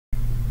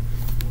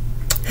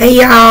Hey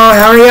y'all,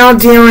 how are y'all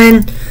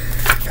doing?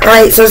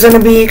 Alright, so it's going to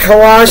be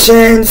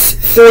Colossians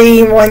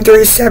 3, 1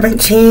 through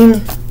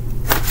 17.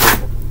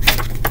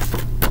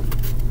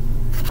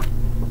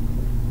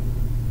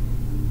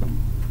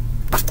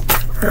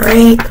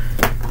 Alright.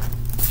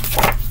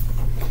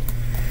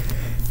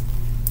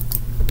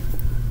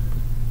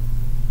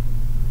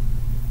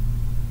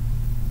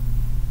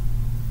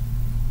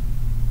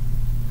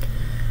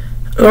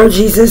 Lord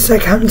Jesus, I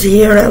come to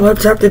you and I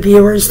lift up the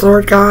viewers,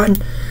 Lord God.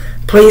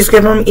 Please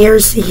give them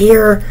ears to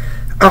hear,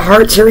 a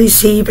heart to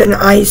receive, and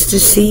eyes to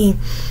see.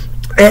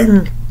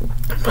 And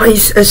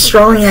place a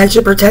strong hedge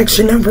of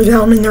protection over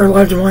them and their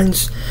loved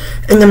ones.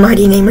 In the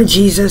mighty name of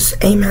Jesus,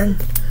 amen.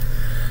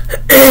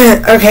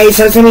 Okay,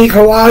 so it's going to be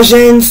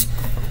Colossians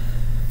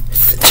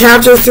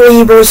chapter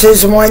 3,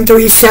 verses 1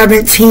 through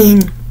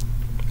 17.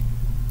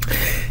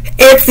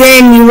 If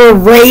then you were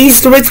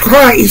raised with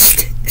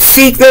Christ,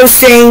 seek those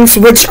things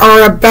which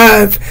are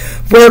above,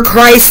 where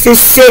Christ is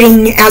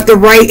sitting at the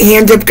right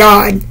hand of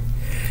God.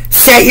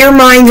 Set your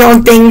mind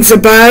on things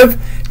above,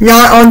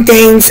 not on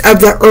things of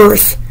the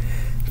earth.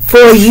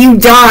 For you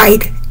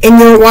died, and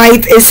your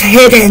life is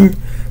hidden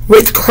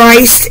with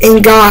Christ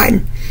in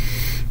God.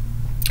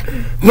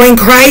 When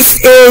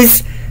Christ, who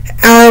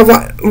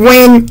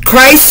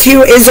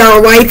is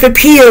our life,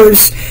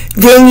 appears,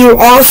 then you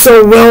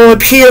also will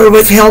appear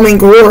with him in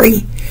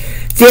glory.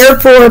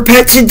 Therefore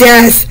put to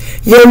death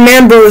your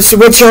members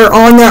which are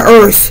on the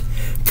earth: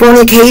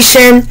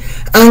 fornication,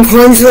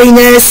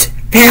 uncleanliness,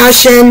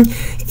 passion,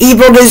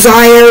 evil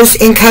desires,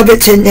 and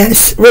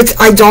covetousness, which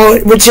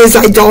is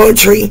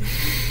idolatry.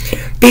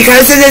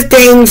 Because of the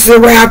things, the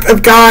wrath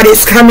of God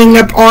is coming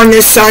upon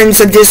the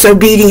sons of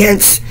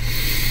disobedience,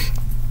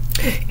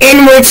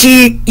 in which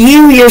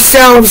you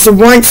yourselves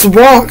once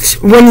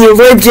walked when you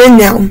lived in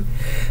them.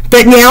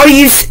 But now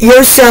you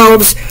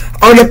yourselves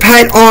are to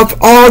put off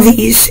all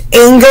these: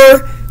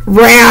 anger,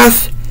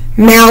 wrath,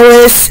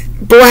 malice,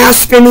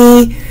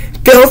 blasphemy,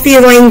 filthy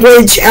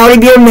language out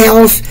of your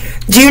mouth.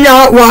 Do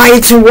not lie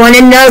to one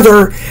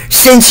another,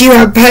 since you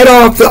have put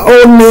off the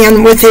old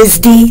man with his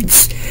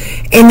deeds,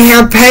 and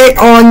have put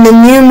on the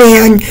new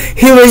man,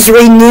 who is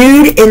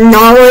renewed in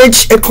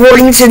knowledge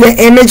according to the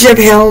image of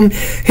him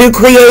who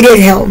created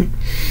him,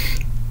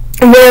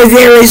 where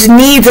there is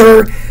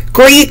neither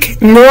Greek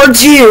nor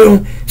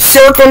Jew,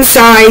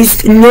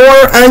 circumcised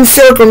nor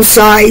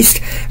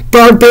uncircumcised,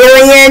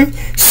 barbarian,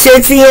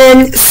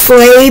 Scythian,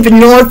 slave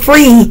nor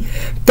free,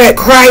 but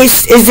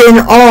Christ is in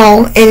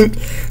all, and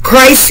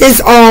Christ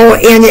is all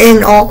and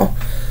in all.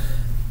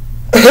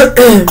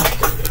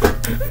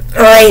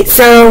 Alright,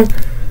 so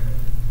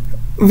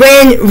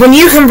when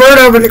you convert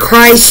over to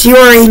Christ, you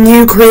are a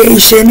new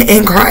creation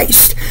in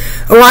Christ.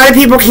 A lot of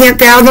people can't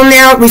fathom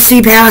that. We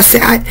see past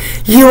that.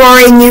 You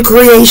are a new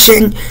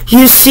creation.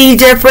 You see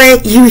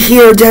different. You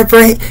hear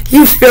different.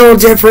 You feel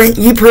different.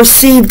 You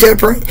perceive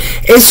different.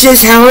 It's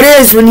just how it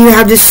is when you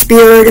have the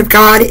Spirit of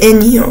God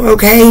in you,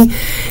 okay?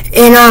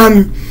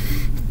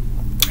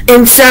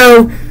 And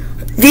so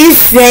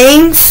these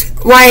things,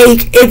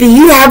 like, if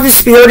you have the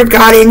Spirit of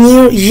God in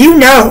you, you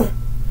know.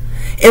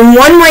 And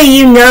one way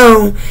you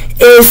know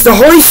is the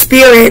Holy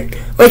Spirit.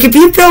 Like, if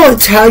you feel a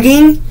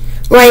tugging,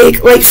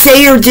 like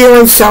say you're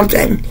doing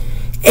something,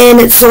 and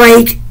it's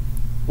like,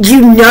 you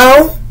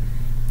know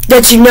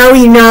that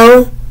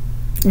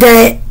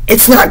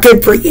it's not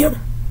good for you.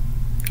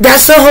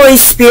 That's the Holy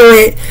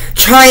Spirit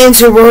trying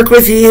to work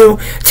with you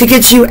to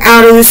get you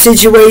out of the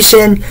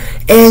situation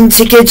and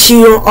to get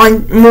you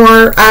on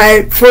more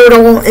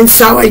fertile and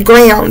solid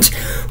ground.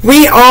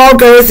 We all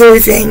go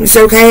through things,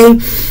 okay?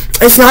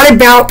 It's not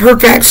about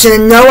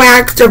perfection. No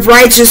act of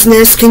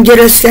righteousness can get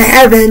us to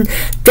heaven.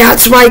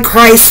 That's why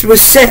Christ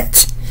was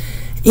sent.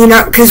 You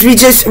know, because we're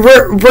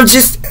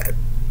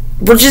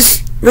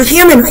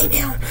human right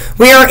now.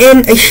 We are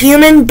in a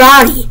human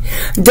body,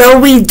 though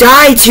we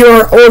die to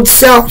our old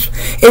self.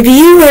 If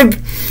you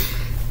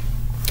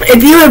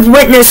have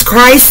witnessed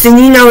Christ, then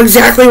you know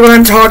exactly what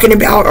I'm talking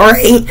about,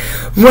 alright?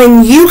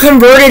 When you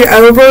converted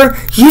over,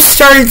 you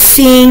started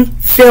seeing,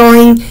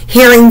 feeling,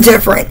 hearing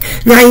different.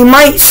 Now, you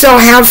might still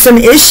have some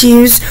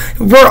issues.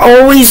 We're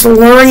always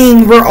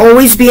learning. We're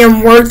always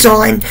being worked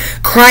on.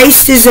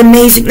 Christ is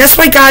amazing. That's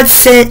why God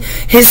sent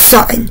his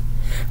Son.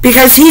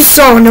 Because he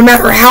saw no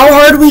matter how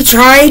hard we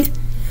tried,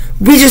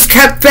 we just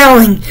kept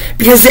failing,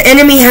 because the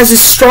enemy has a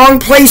strong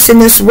place in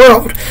this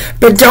world.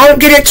 But don't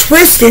get it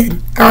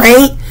twisted,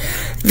 alright?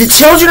 The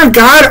children of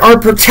God are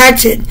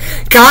protected.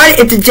 God,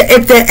 if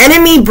the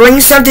enemy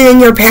brings something in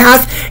your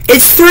path,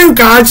 it's through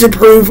God's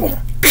approval,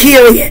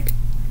 period.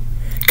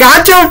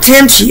 God don't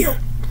tempt you.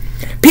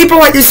 People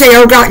like to say,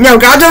 oh God, no,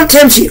 God don't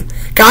tempt you.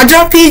 God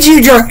don't feed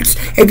you drugs.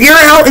 If you're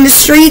out in the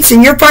streets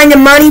and you're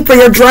finding money for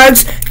your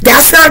drugs,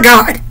 that's not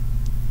God.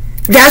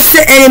 That's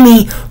the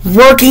enemy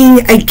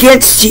working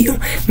against you,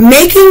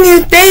 making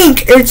you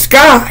think it's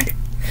God.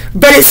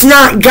 But it's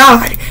not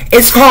God.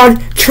 It's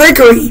called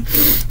trickery.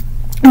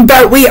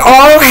 But we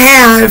all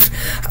have,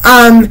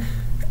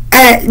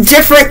 at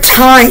different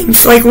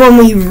times, like when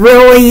we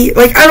really,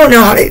 like, I don't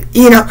know how to,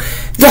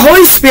 the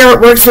Holy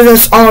Spirit works with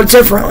us all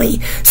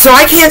differently. So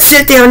I can't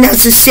sit there and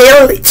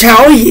necessarily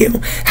tell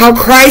you how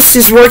Christ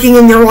is working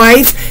in your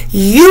life.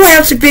 You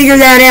have to figure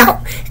that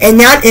out. And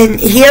not in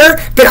here,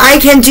 but I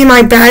can do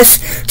my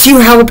best to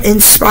help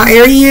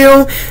inspire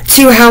you,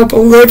 to help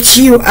lift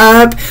you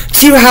up,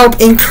 to help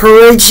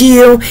encourage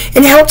you,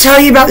 and help tell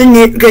you about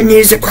the good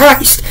news of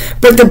Christ.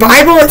 But the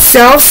Bible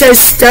itself says,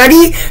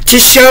 study to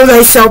show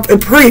thyself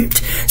approved.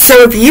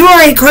 So if you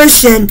are a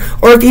Christian,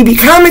 or if you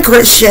become a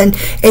Christian,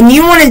 and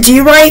you want to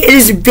do right, it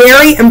is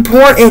very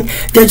important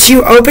that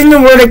you open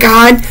the Word of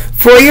God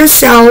for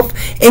yourself,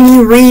 and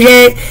you read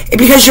it,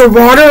 because you're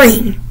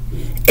watering.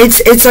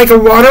 It's like a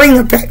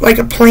watering, like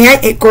a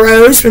plant. It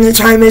grows when the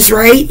time is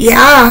right.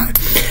 Yeah.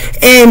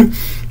 And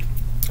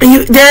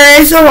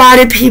there is a lot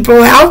of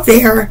people out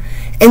there,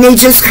 and they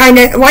just kind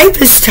of,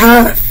 life is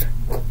tough.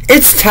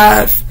 It's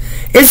tough.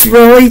 It's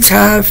really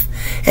tough.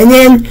 And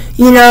then,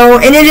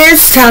 and it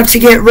is tough to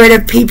get rid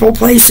of people,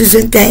 places,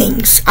 and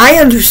things. I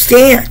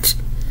understand.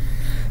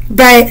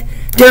 But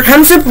there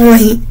comes a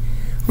point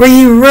where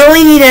you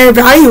really need to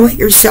evaluate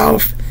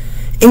yourself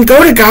and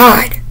go to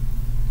God.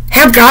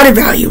 Have God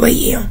evaluate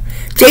you.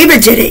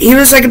 David did it. He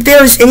was like, if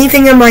there was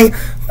anything in my,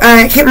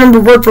 I can't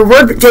remember word for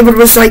word, but David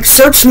was like,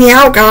 search me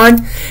out, God.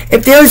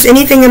 If there is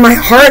anything in my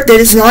heart that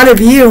is not of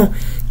you,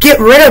 get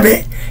rid of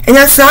it. And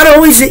that's not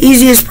always the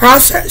easiest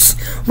process.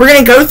 We're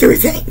going to go through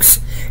things.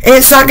 And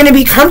it's not going to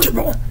be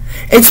comfortable.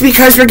 It's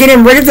because we're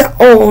getting rid of the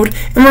old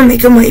and we're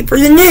making way for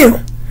the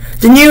new.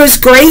 The new is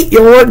great.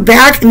 You'll look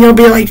back and you'll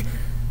be like,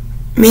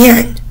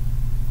 man,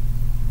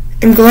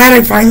 I'm glad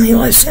I finally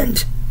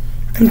listened.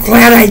 I'm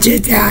glad I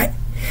did that.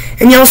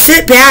 And you'll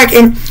sit back,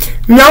 and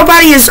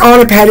nobody is on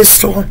a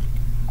pedestal,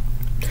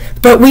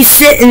 but we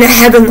sit in the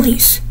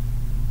heavenlies.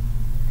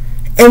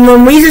 And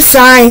when we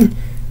decide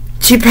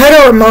to put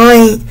our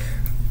mind,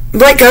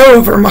 let go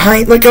of our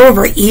mind, let go of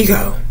our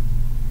ego,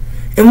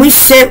 and we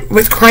sit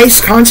with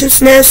Christ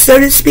consciousness, so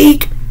to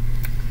speak,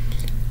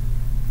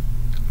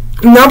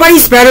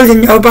 nobody's better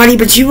than nobody,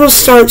 but you will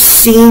start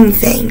seeing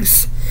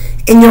things,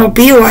 and you'll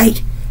be like,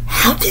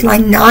 how did I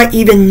not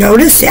even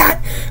notice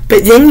that?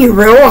 But then you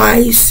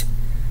realize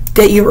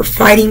that you were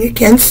fighting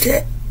against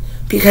it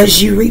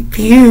because you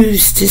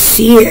refuse to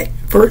see it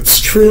for its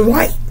true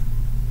light.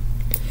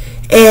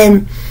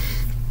 And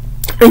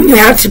you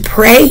have to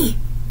pray.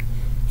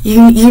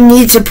 You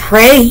need to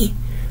pray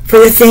for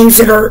the things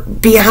that are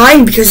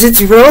behind, because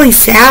it's really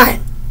sad.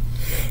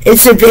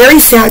 It's a very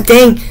sad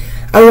thing.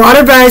 A lot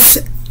of us,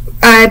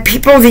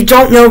 people, they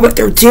don't know what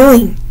they're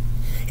doing.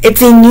 If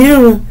they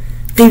knew,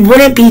 they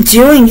wouldn't be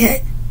doing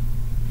it.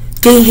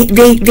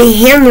 They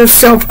hand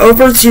themselves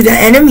over to the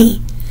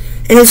enemy.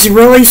 And it's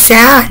really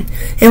sad.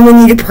 And we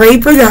need to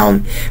pray for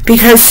them,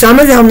 because some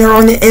of them are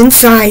on the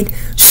inside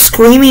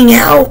screaming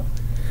out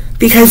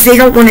because they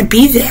don't want to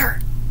be there.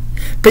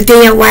 But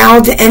they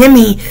allowed the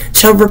enemy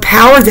to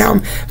overpower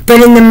them.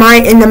 But in the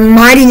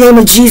mighty name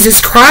of Jesus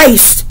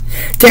Christ,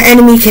 the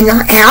enemy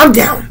cannot have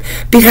them,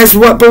 because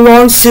what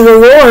belongs to the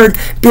Lord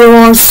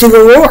belongs to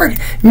the Lord.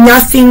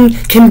 Nothing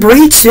can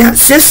breach that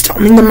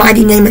system in the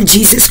mighty name of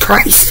Jesus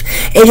Christ.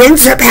 It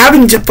ends up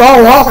having to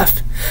fall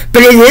off,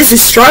 but it is a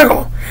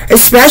struggle,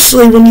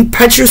 especially when you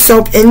put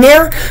yourself in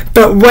there.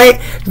 But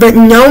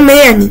no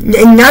man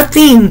and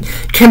nothing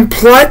can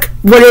pluck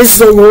what is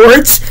the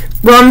Lord's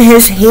from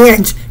his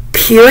hand,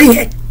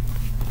 period.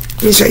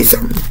 Let me show you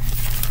something.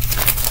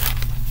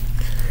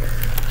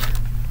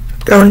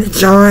 Going to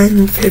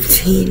John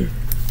 15.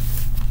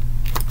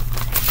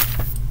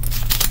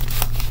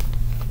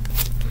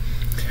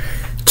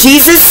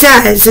 Jesus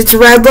says, it's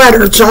red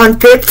letter, John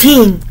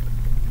 15,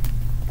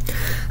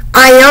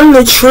 I am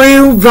the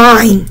true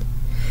vine,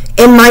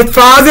 and my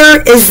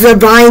Father is the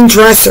vine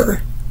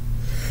dresser.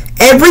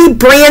 Every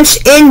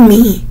branch in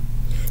me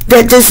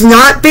that does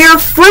not bear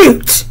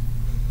fruit,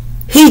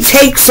 he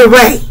takes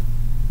away.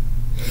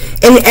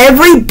 And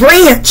every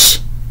branch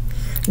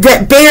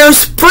that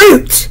bears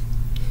fruit,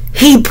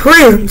 he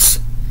prunes,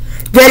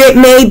 that it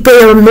may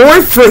bear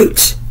more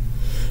fruit.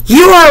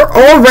 You are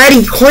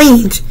already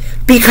cleaned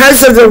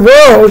because of the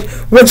word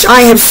which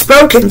I have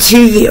spoken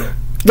to you.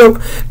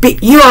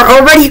 You are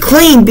already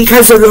clean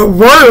because of the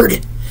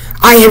word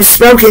I have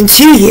spoken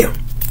to you.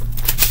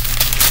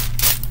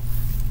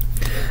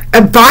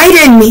 Abide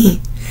in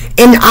me,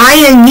 and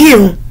I in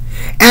you,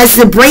 as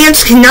the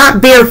branch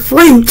cannot bear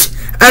fruit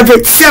of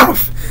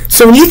itself.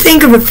 So when you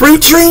think of a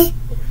fruit tree,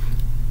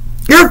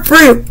 you're a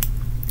fruit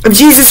of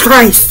Jesus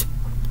Christ.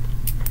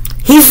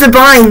 He's the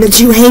vine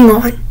that you hang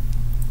on.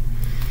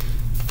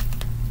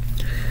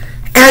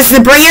 As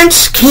the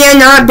branch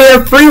cannot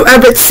bear fruit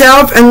of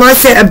itself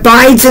unless it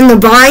abides in the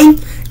vine,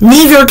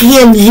 neither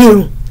can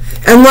you,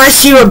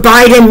 unless you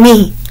abide in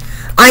me.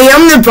 I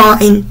am the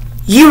vine,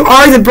 you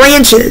are the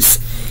branches.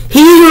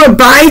 He who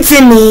abides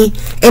in me,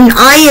 and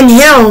I in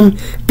him,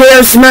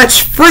 bears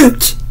much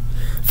fruit.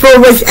 For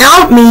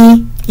without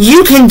me,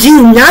 you can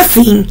do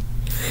nothing.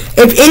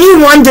 If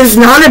anyone does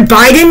not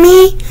abide in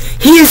me,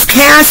 he is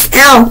cast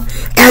out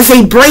as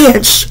a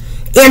branch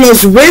and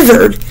is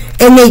withered,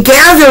 and they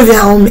gather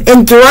them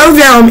and throw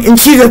them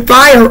into the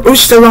fire,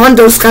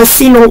 Ushtarandos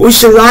Casino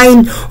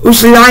Ushalain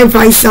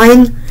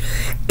Faisain,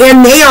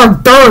 and they are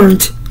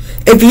burned.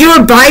 If you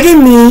abide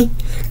in me,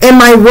 and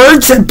my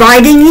words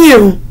abide in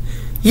you,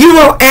 you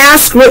will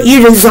ask what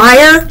you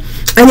desire,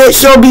 and it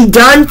shall be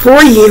done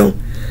for you.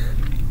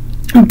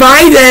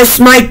 By this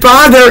my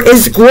Father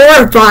is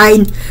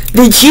glorified,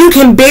 that you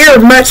can bear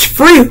much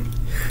fruit,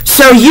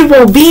 so you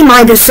will be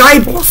my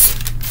disciples.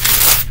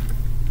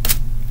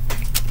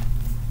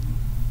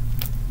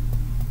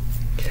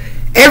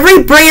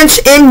 Every branch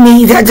in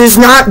me that does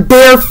not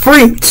bear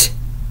fruit,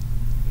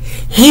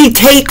 he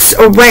takes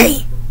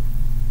away.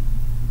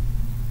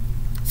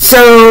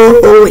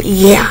 So,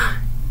 yeah.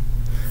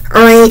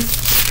 Alright.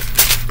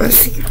 Let's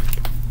see.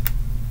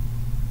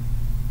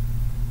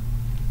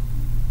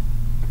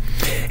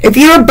 If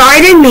you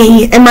abide in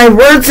me, and my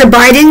words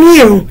abide in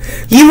you,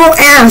 you will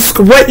ask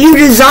what you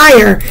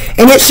desire,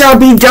 and it shall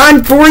be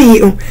done for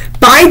you.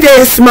 By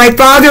this my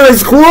Father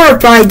is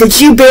glorified, that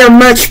you bear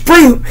much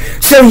fruit,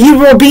 so you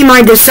will be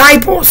my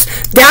disciples.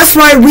 That's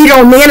why we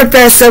don't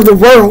manifest of the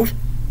world.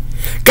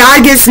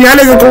 God gets none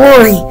of the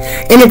glory.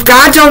 And if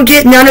God don't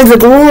get none of the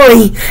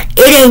glory,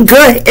 it ain't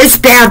good. It's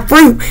bad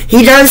fruit.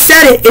 He done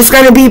said it. It's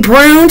going to be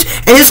pruned,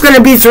 and it's going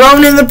to be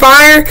thrown in the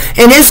fire,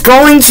 and it's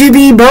going to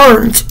be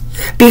burned.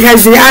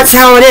 Because that's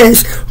how it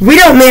is. We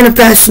don't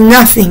manifest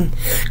nothing.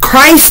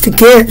 Christ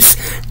gives.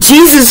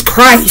 Jesus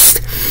Christ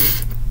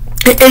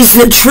is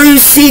the true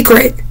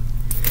secret.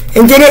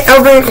 And then it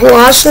over in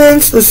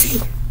Colossians, let's see.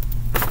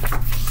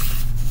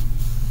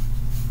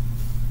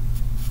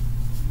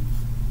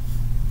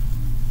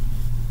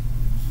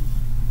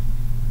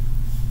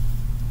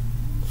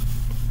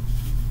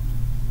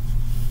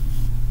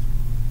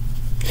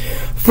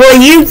 For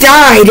you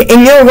died,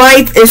 and your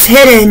life is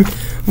hidden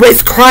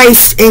with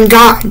Christ in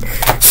God.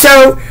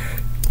 So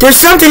there's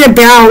something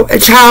about a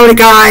child of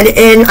God,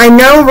 and I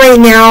know right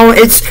now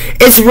it's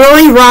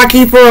really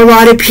rocky for a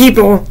lot of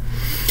people.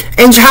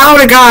 And child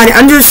of God,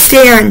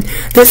 understand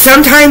that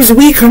sometimes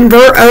we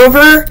convert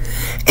over,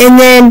 and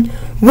then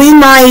we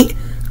might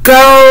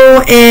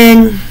go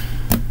and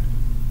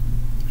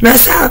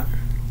mess up.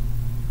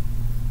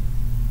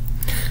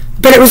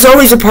 But it was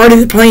always a part of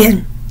the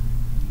plan.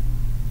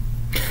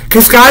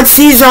 Because God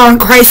sees all in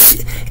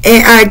Christ,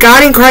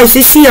 God in Christ,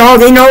 they see all,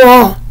 they know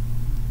all.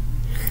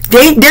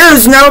 There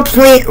is no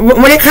plan,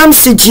 when it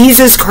comes to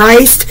Jesus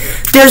Christ,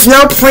 there's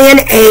no plan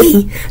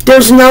A,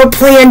 there's no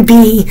plan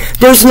B,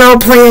 there's no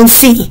plan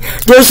C.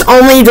 There's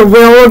only the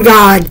will of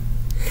God.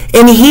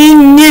 And He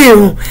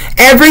knew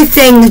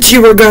everything that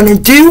you were going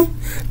to do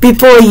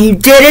before you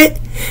did it.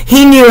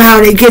 He knew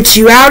how to get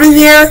you out of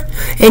there,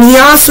 and He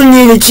also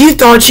knew that you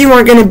thought you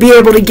weren't going to be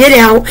able to get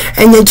out,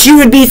 and that you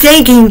would be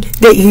thinking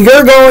that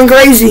you're going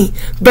crazy,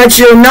 but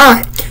you're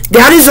not.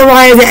 That is a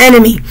lie of the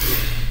enemy.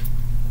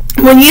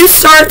 When you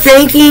start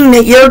thinking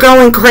that you're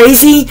going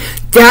crazy,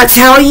 that's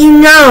how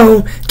you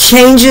know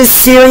changes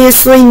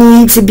seriously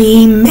need to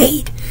be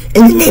made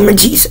in the name of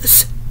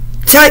Jesus.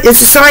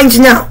 It's a sign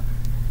to know.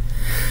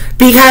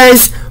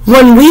 Because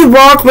when we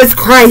walk with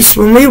Christ,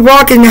 when we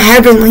walk in the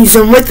heavenlies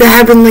and with the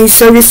heavenlies,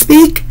 so to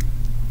speak,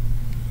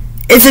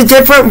 it's a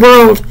different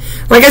world.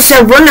 Like I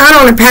said, we're not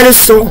on a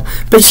pedestal,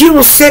 but you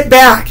will sit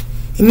back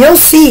and you'll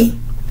see,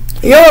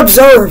 you'll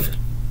observe,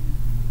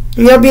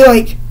 and you'll be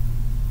like,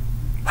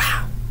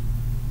 wow,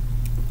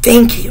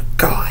 thank you,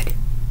 God.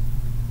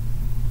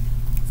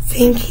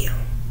 Thank you.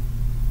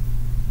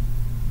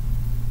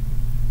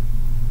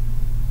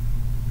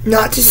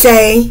 Not to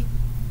say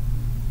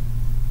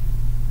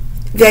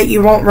that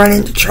you won't run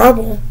into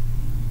trouble,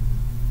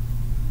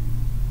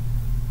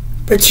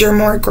 but you're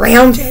more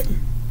grounded,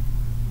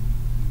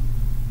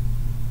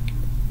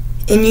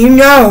 and you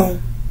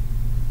know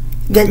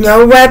that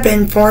no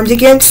weapon formed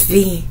against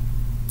thee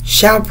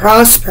shall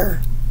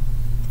prosper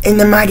in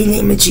the mighty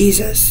name of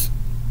Jesus.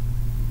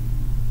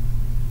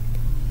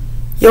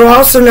 You'll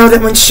also know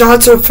that when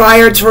shots are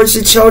fired towards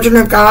the children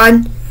of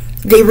God,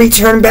 they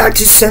return back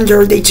to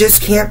sender. They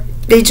just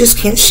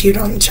can't shoot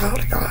on the child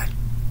of God.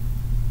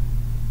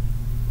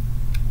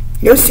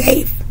 You're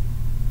safe.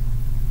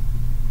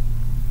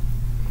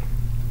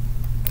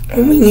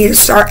 And we need to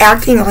start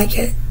acting like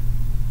it.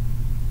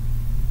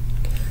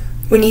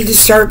 We need to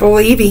start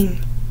believing.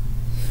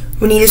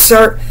 We need to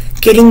start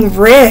getting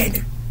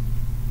rid.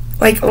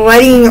 Like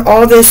letting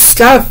all this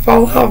stuff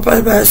fall off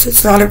of us.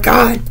 It's not of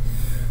God.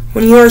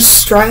 When you are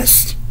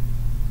stressed,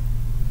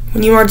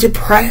 when you are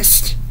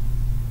depressed,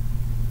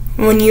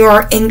 when you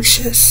are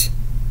anxious,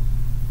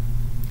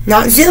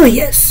 not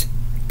zealous,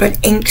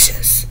 but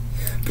anxious.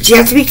 But you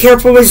have to be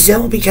careful with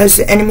zeal, because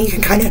the enemy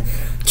can kind of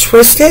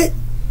twist it.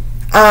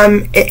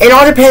 It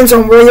all depends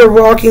on where you're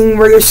walking,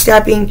 where you're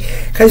stepping,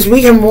 because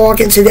we can walk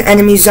into the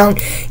enemy zone.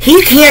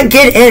 He can't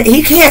get in.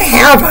 He can't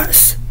have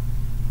us.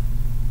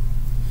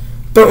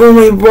 But when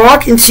we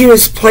walk into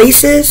his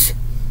places,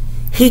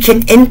 he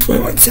can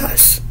influence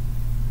us.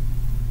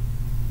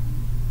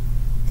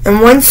 And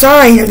one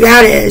sign of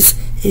that is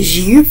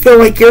you feel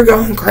like you're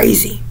going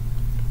crazy.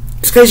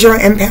 It's because you're an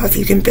empath.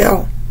 You can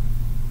feel.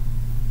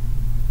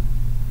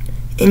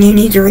 and you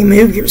need to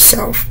remove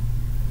yourself.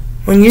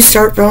 When you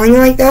start feeling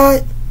like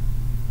that,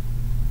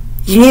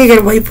 you need to get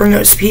away from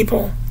those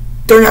people.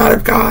 They're not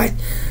of God.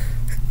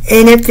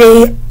 And if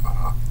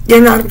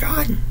they're not of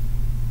God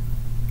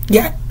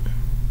yet,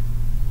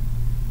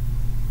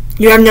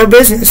 you have no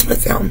business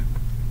with them.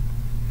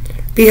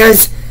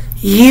 Because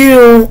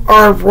you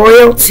are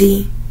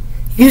royalty.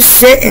 You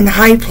sit in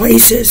high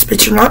places,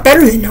 but you're not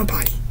better than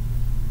nobody.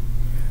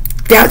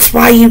 That's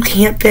why you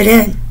can't fit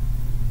in.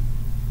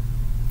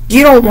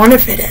 You don't want to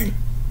fit in.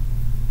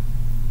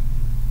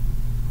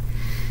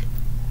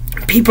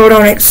 People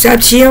don't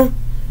accept you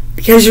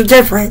because you're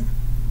different.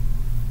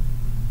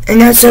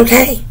 And that's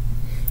okay.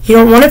 You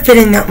don't want to fit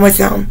in with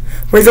them.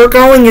 Where they're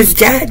going is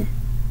dead.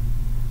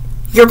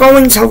 You're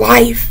going to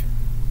life.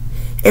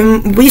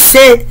 And we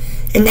sit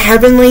in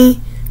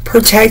heavenly,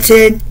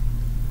 protected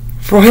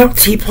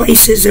royalty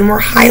places, and we're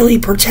highly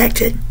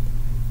protected.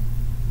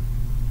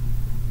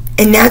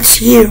 And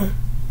that's you.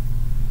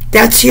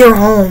 That's your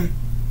home.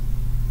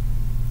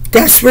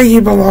 That's where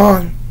you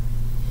belong.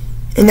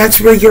 And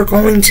that's where you're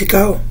going to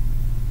go.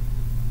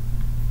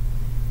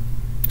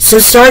 So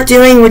start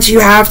doing what you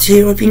have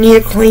to. If you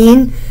need to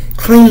clean,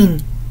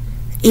 clean.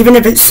 Even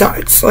if it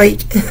sucks.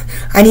 Like,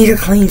 I need to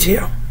clean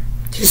too.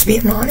 Just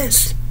being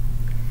honest.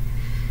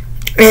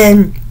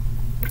 And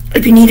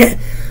if you need to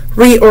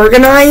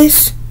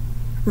reorganize,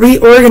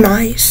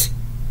 reorganize.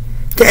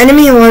 The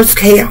enemy loves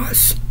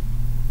chaos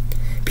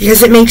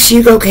because it makes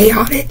you go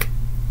chaotic.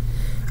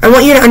 I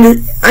want you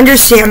to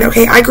understand,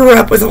 okay, I grew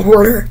up with a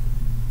hoarder.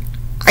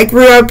 I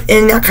grew up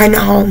in that kind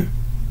of home.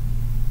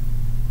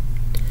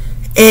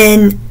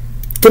 And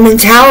the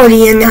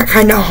mentality in that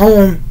kind of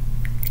home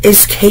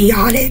is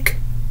chaotic.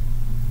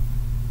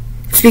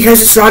 It's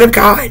because it's not of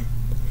God.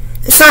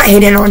 It's not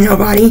hating on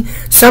nobody.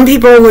 Some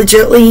people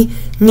legitimately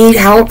need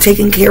help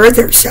taking care of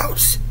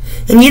themselves.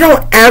 And you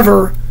don't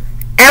ever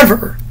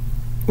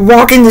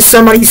walk into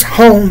somebody's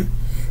home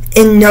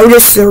and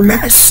notice their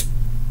mess.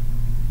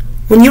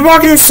 When you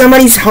walk into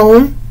somebody's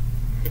home,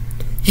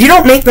 you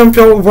don't make them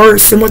feel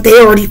worse than what they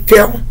already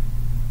feel.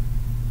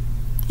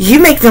 You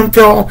make them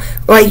feel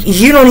like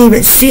you don't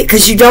even see it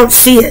because you don't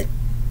see it.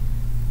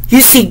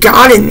 You see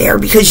God in there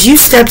because you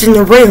stepped in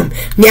the room.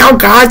 Now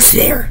God's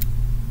there.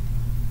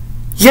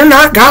 You're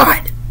not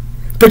God,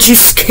 but you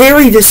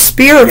carry the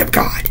Spirit of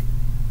God.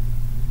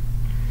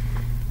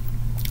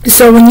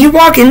 So when you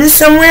walk into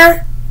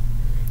somewhere,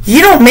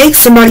 you don't make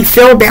somebody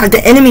feel bad.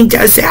 The enemy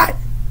does that.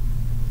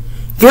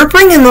 You're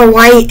bringing the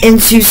light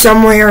into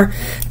somewhere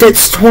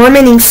that's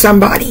tormenting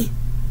somebody.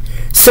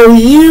 So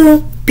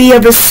you be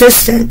of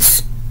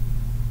assistance.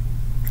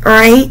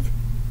 Alright?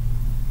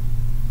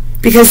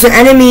 Because the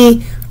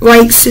enemy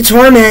likes to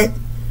torment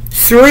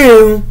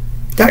through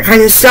that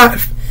kind of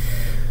stuff.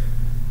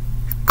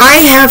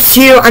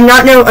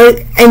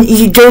 And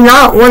you do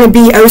not want to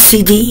be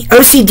OCD.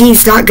 OCD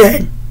is not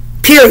good.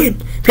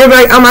 Period. People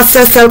are like, oh, my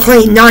stuff's so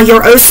clean. No,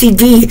 you're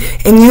OCD,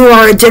 and you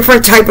are a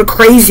different type of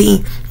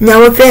crazy.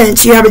 No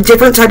offense. You have a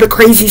different type of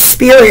crazy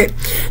spirit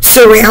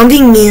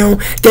surrounding you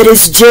that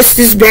is just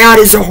as bad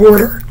as a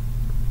hoarder.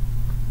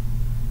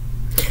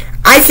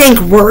 I think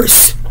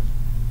worse.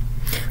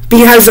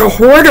 Because a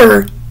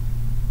hoarder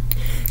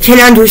can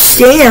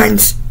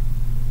understand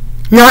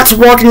not to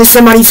walk into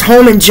somebody's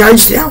home and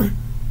judge them.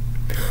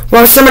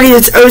 While somebody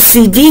that's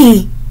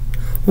OCD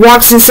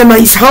walks in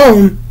somebody's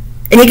home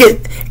and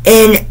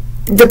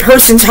the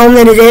person's home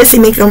that it is, they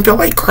make them feel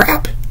like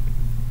crap.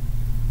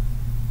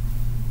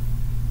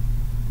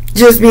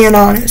 Just being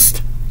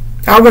honest.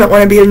 I wouldn't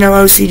want to be a no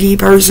OCD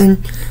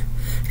person.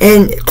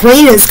 And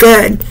clean is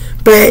good,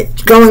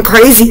 but going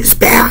crazy is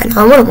bad.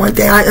 I wouldn't want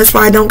that. That's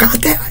why I don't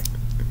got that.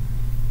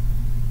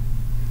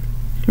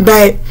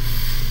 But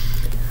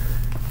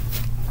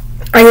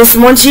I just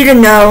want you to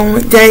know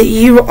that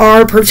you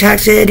are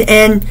protected.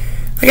 And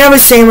like I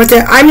was saying with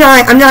it, I'm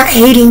not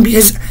hating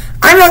because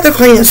I'm not the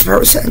cleanest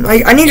person.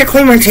 Like, I need to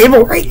clean my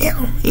table right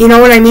now. You know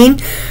what I mean?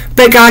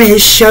 But God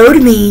has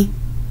showed me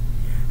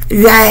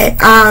that,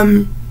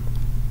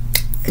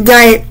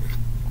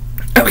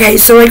 okay,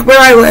 so like where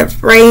I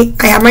live, right?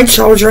 I have my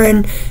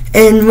children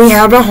and we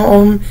have a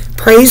home.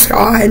 Praise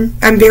God.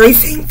 I'm very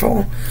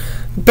thankful.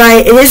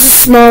 But it is a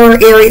smaller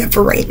area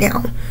for right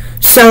now.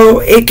 So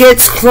it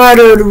gets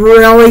cluttered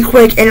really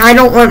quick, and I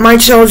don't want my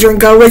children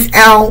go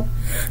without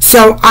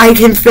so I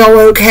can feel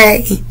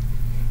okay.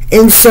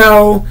 And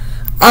so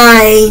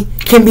I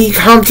can be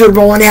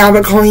comfortable and have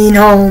a clean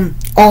home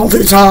all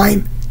the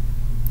time.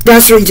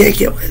 That's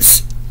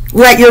ridiculous.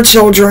 Let your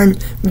children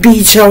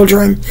be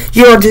children.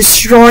 You are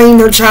destroying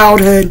their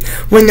childhood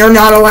when they're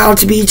not allowed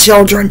to be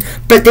children.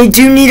 But they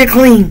do need to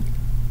clean.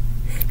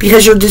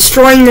 Because you're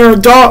destroying their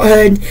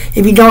adulthood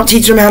if you don't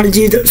teach them how to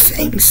do those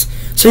things.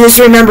 So just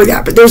remember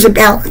that. But there's a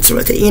balance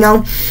with it, you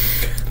know.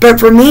 But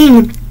for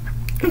me,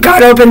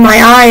 God opened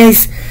my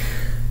eyes,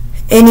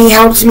 and He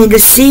helps me to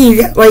see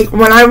that, like,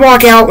 when I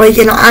walk out, like,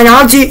 and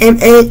I'll do,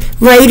 and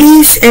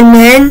ladies and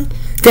men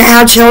that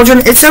have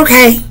children, it's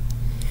okay.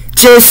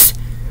 Just,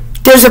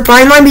 there's a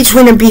fine line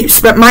between abuse.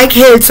 But my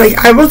kids, like,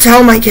 I will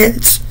tell my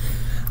kids,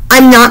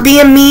 I'm not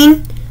being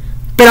mean.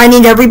 but I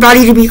need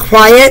everybody to be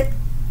quiet.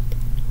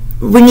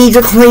 We need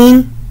to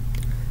clean.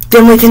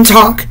 Then we can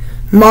talk.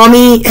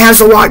 Mommy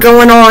has a lot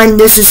going on.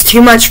 This is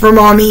too much for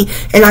Mommy,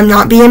 and I'm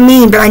not being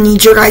mean, but I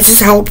need your guys'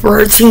 help.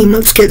 We're a team.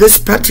 Let's get this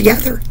put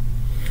together.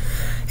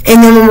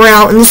 And then when we're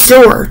out in the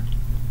store,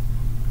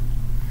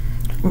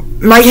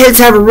 my kids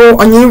have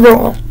a new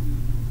rule.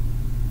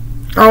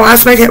 I'll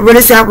ask my kid, what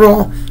is that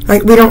rule?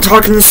 Like, we don't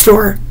talk in the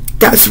store.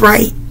 That's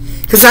right.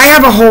 Because I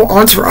have a whole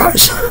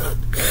entourage.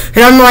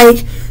 And I'm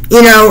like,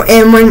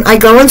 and when I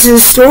go into the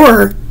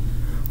store,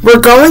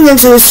 we're going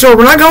into the store.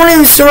 We're not going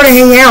in the store to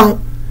hang out.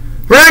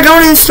 We're not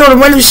going in the store to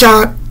window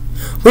shop.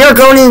 We are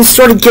going in the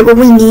store to get what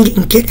we need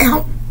and get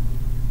out.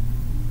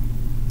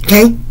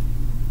 Okay?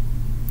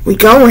 We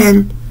go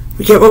in,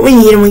 we get what we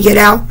need, and we get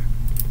out.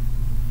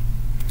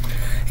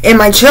 And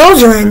my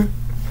children,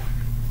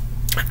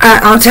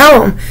 I'll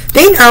tell them,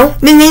 they know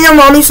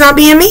Mommy's not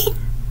being mean.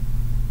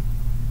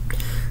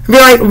 Be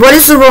like, what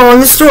is the rule in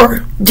the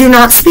store? Do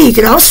not speak.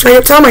 And I'll straight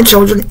up tell my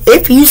children,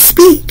 if you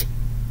speak,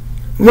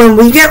 when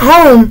we get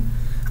home,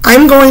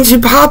 I'm going to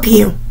pop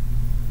you.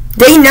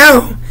 They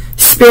know.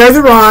 Spare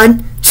the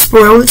rod,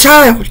 spoil the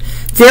child.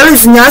 There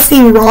is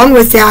nothing wrong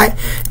with that.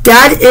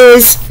 That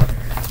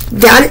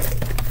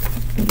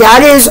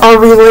is our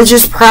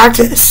religious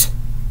practice.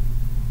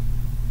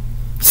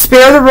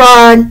 Spare the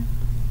rod,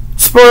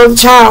 spoil the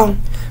child.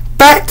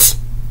 But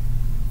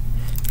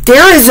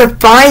there is a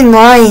fine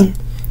line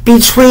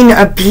between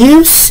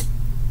abuse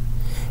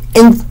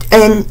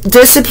and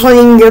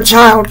disciplining your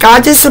child.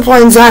 God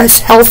disciplines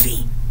us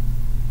healthy.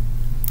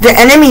 The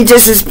enemy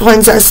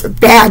disciplines us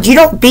bad. You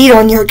don't beat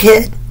on your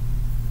kid.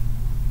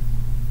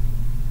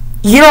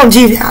 You don't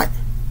do that.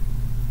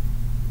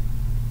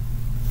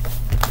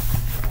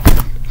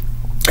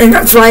 And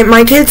that's why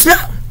my kids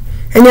know.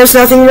 And there's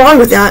nothing wrong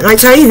with that. And I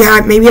tell you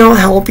that, maybe it'll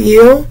help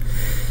you.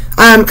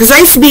 Because I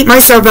used to beat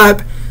myself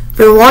up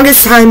for the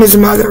longest time as a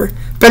mother.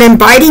 But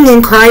abiding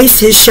in Christ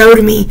has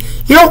showed me,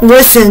 you don't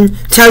listen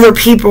to other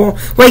people.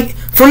 Like,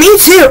 for me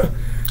too.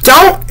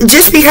 Don't,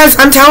 just because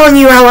I'm telling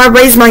you how I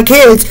raise my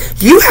kids,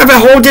 you have a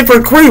whole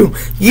different crew.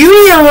 You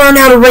need to learn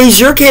how to raise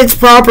your kids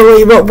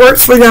properly, what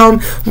works for them,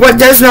 what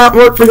does not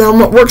work for them,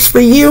 what works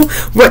for you,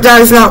 what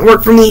does not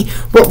work for me.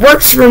 What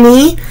works for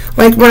me,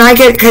 like when I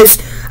get,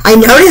 because I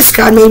noticed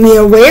God made me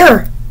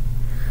aware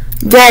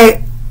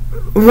that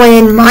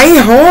when my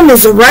home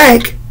is a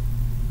wreck,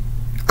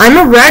 I'm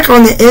a wreck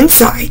on the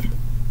inside.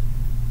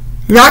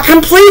 Not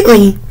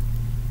completely,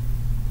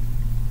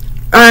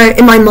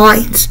 in my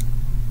mind.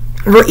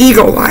 Or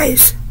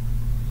ego-wise.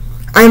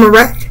 I'm a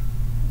wreck.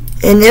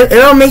 And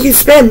it'll make you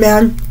spin,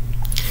 man.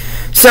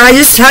 So I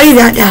just tell you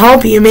that to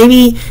help you.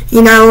 Maybe,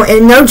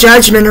 and no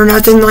judgment or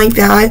nothing like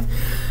that.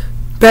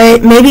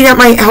 But maybe that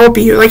might help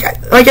you. Like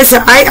I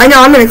said, I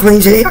know I'm going to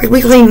clean today. Like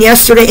we cleaned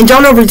yesterday. And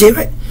don't overdo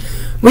it.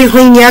 We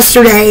cleaned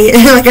yesterday.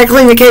 And like I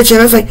cleaned the kitchen.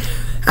 I was like,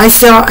 I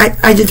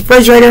did the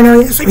refrigerator and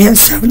everything. I was like, man,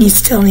 so you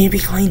still need to be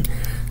clean.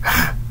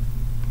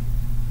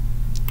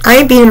 I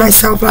ain't beating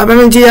myself up. I'm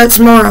going to do that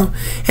tomorrow.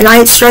 And I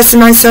ain't stressing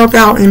myself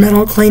out in the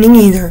middle of cleaning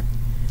either.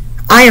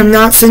 I am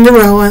not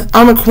Cinderella.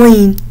 I'm a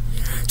queen.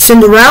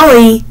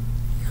 Cinderella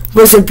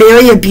was a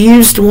very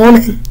abused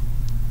woman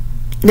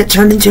that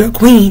turned into a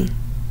queen.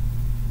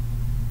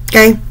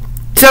 Okay?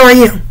 So are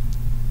you.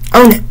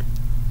 Own it.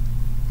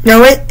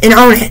 Know it and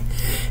own it.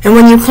 And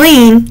when you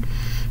clean,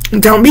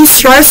 don't be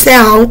stressed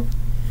out.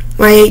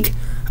 Like,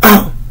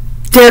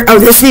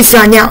 this needs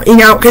done now.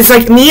 Because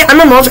like me, I'm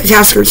a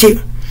multitasker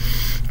too.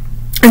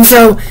 And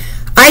so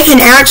I can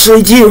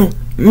actually do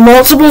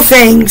multiple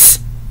things,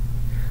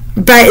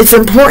 but it's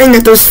important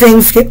that those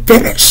things get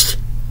finished,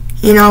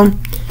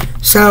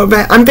 So,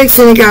 but I'm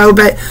fixing to go,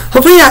 but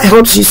hopefully that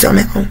helps you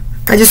somehow.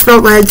 I just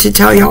felt led to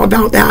tell y'all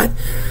about that.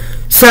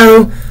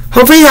 So,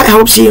 hopefully that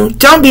helps you.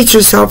 Don't beat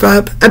yourself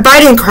up.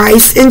 Abide in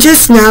Christ, and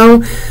just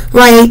know,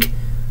 like,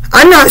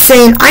 I'm not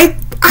saying, I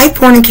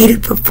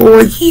fornicated for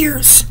 4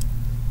 years.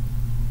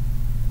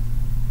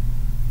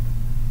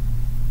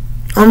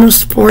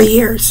 Almost 4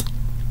 years.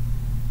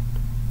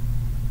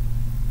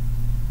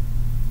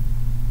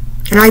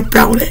 And I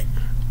felt it.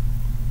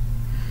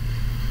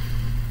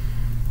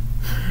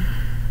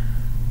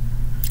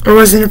 It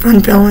wasn't a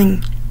fun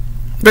feeling.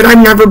 But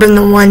I've never been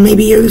the one,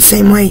 maybe you're the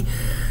same way.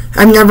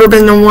 I've never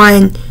been the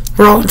one,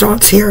 we're all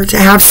adults here, to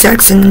have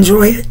sex and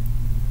enjoy it.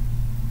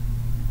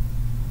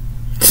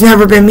 It's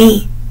never been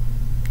me.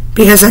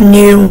 Because I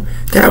knew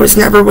that I was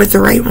never with the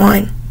right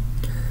one.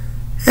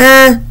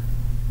 No.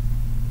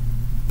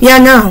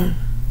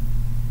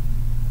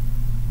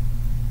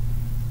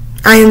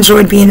 I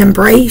enjoyed being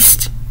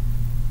embraced.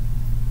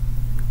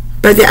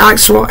 But the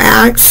actual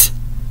acts,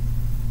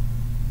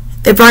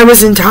 if I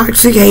was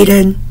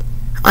intoxicated,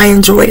 I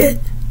enjoyed it.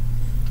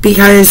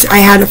 Because I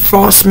had a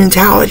false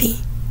mentality.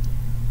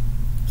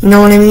 You know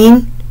what I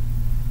mean?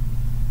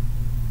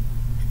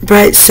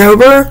 But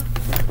sober,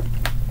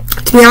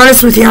 to be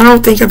honest with you, I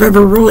don't think I've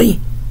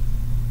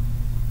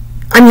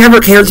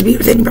never cared to be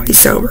with anybody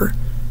sober.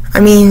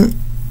 I mean,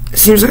 it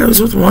seems like I was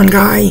with one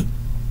guy.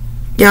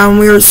 Yeah, when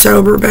we were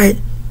sober, but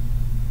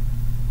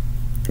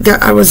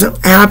that I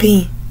wasn't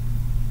happy.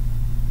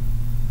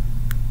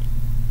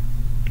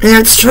 And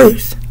that's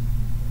truth.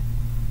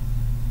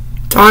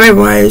 Thought I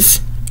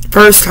was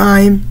first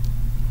time,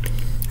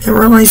 and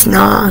realized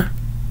nah,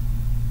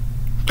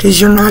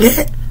 because you're not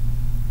it.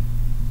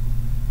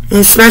 And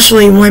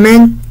especially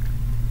women,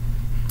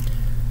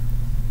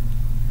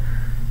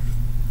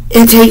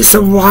 it takes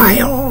a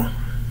while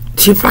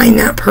to find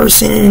that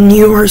person, and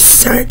you are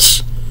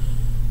such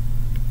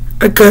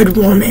a good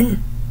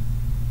woman.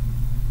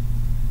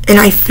 And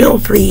I feel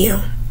for you.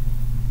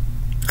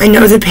 I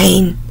know the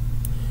pain.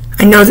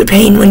 I know the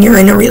pain when you're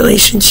in a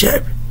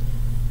relationship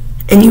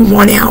and you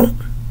want out,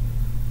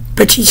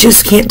 but you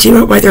just can't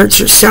do it, whether it's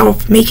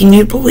yourself making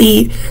you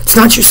believe it's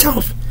not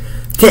yourself.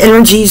 The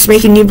energy is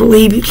making you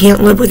believe you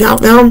can't live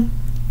without them.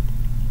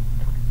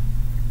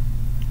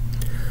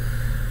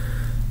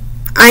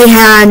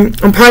 I'm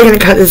probably going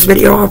to cut this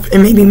video off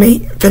and maybe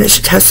finish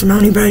the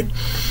testimony, but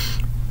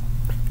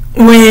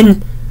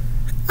when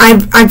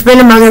I've been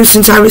a mother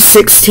since I was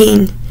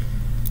 16.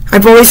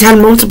 I've always had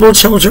multiple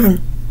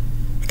children,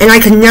 and I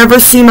could never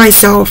see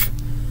myself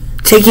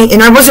taking,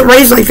 and I wasn't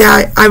raised like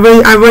that. I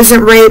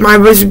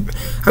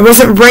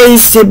wasn't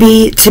raised to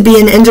be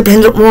an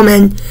independent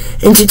woman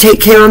and to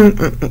take care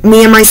of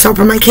me and myself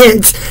and my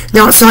kids.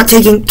 Now, it's not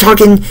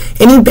talking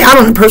any bad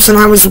on the person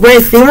I was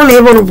with. They weren't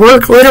able to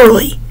work,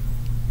 literally.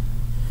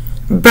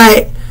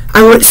 But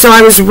I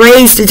was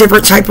raised a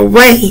different type of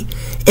way,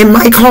 and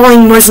my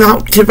calling was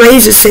not to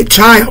raise a sick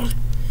child.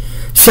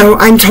 So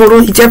I'm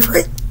totally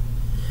different.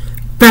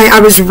 But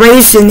I was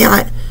raised in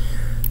that.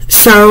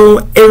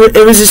 So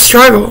it was a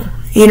struggle,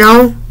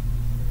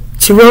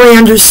 to really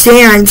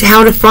understand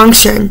how to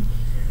function,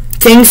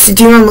 things to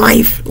do in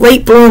life.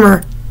 Late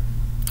bloomer.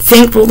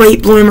 Thankful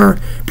late bloomer.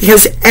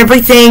 Because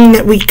everything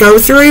that we go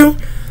through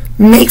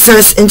makes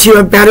us into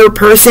a better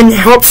person,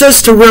 helps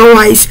us to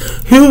realize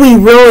who we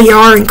really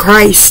are in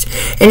Christ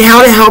and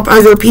how to help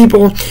other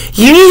people.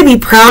 You need to be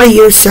proud of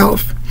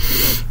yourself.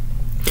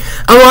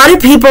 A lot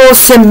of people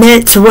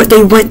submit to what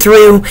they went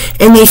through,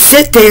 and they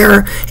sit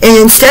there, and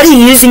instead of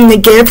using the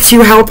gift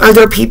to help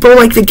other people,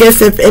 like the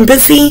gift of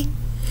empathy,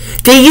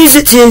 they use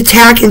it to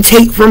attack and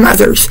take from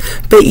others.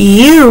 But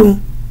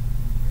you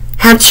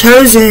have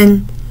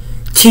chosen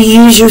to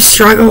use your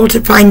struggle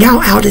to find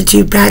out how to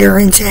do better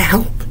and to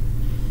help.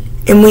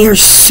 And we are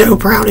so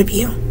proud of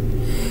you.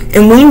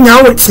 And we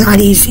know it's not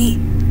easy.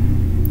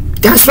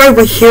 That's why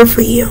we're here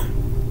for you.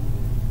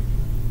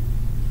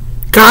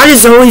 God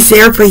is always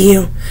there for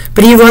you,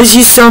 but He loves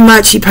you so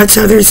much He puts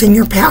others in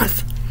your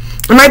path.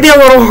 It might be a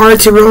little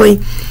hard to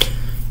really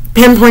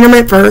pinpoint them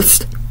at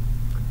first,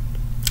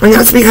 and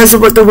that's because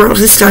of what the world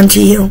has done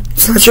to you.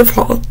 It's not your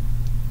fault.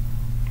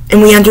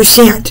 And we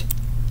understand.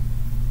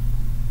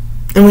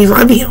 And we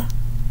love you.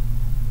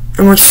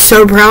 And we're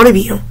so proud of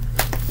you.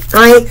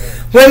 Alright?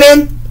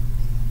 Women,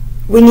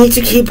 we need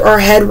to keep our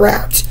head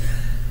wrapped.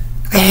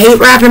 I hate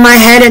wrapping my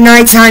head at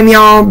nighttime,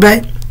 y'all,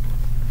 but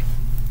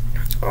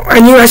I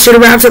knew I should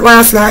have wrapped it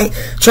last night.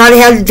 Try to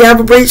have the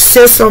devil breach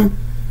system.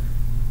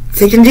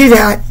 They can do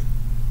that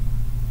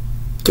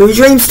through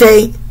dream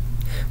state,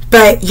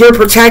 but you're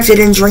protected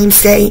in dream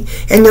state,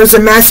 and there's a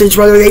message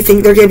whether they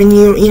think they're giving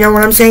you, you know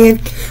what I'm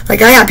saying?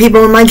 Like, I had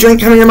people in my dream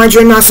coming in my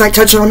dream last night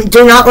touching on me.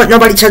 Do not let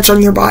nobody touch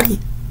on your body.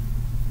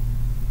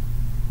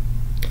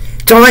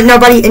 Don't let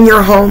nobody in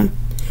your home.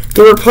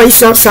 They were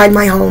placed outside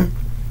my home.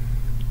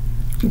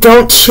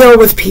 Don't chill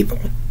with people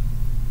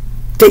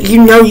that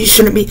you know you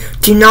shouldn't be.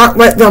 Do not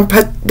let them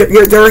put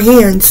their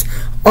hands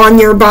on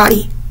your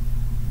body.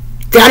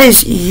 That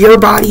is your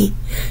body.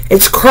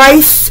 It's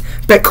Christ,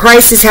 but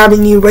Christ is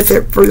having you with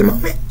it for the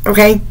moment,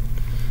 okay?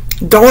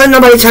 Don't let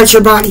nobody touch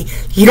your body.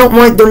 You don't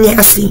want their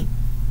nasty.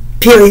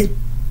 Period.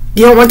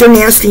 You don't want their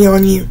nasty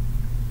on you,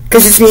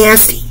 because it's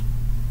nasty.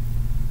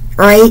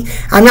 Alright?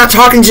 I'm not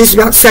talking just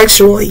about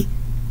sexually.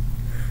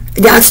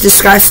 That's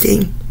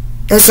disgusting.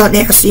 That's not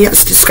nasty.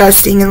 That's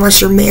disgusting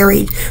unless you're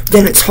married.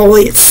 Then it's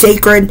holy, it's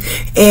sacred,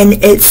 and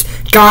it's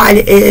God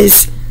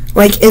is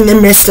like in the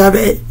midst of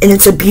it, and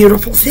it's a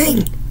beautiful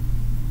thing.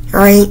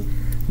 Alright?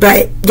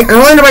 But don't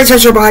let nobody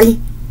touch your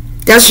body.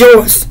 That's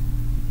yours.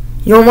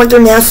 You don't want their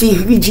nasty,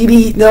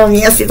 heebie-jeebie, little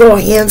nasty little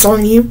hands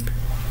on you.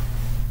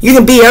 You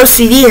can be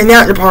OCD in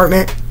that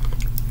department.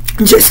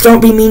 Just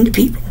don't be mean to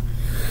people.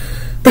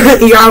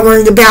 But you gotta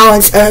learn the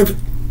balance of,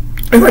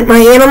 like my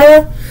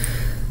animal,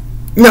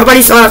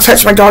 nobody's allowed to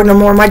touch my dog no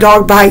more. My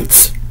dog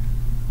bites.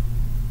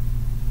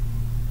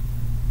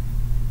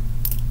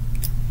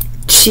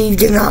 She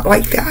did not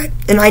like that,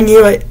 and I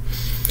knew it.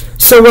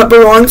 So what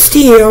belongs to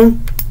you,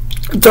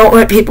 don't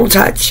let people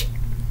touch.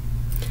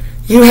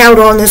 You held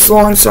on this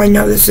long, so I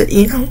know this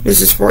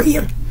is for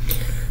you.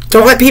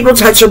 Don't let people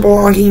touch your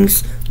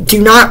belongings.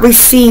 Do not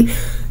receive,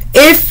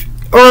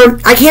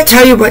 I can't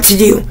tell you what to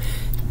do.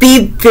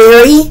 Be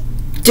very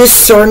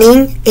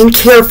discerning and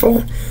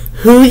careful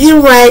who you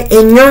let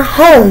in your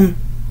home.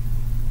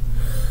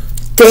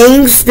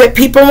 Things that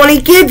people want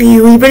to give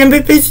you, even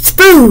if it's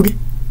food.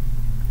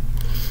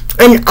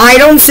 And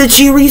items that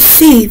you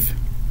receive.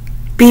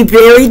 Be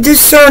very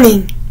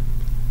discerning.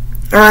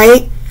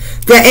 Alright?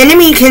 The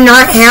enemy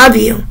cannot have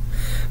you,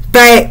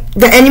 but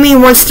the enemy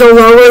wants to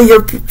lower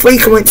your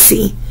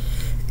frequency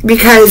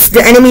because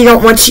the enemy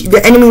don't want you.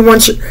 The enemy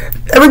wants you.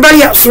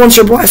 Everybody else wants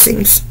your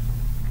blessings,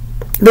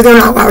 but they're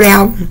not allowed to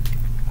have them,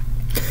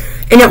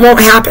 and it won't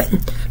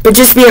happen. But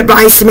just be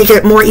advised to make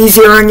it more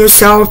easier on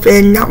yourself,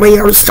 and that way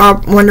you'll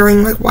stop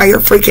wondering like why you're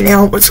freaking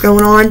out, what's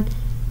going on.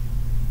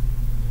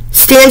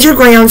 Stand your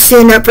ground,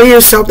 stand up for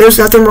yourself. There's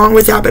nothing wrong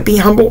with that, but be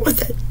humble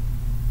with it.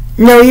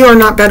 No, you are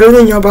not better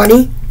than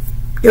nobody.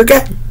 You're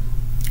good.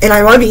 And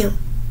I love you.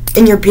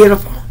 And you're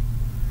beautiful.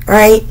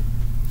 Alright?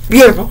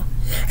 Beautiful.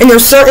 And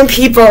there's certain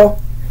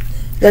people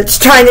that's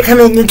trying to come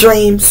in your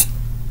dreams.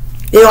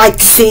 They like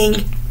to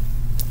sing.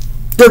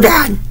 They're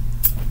bad.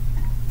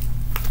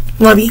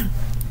 Love you.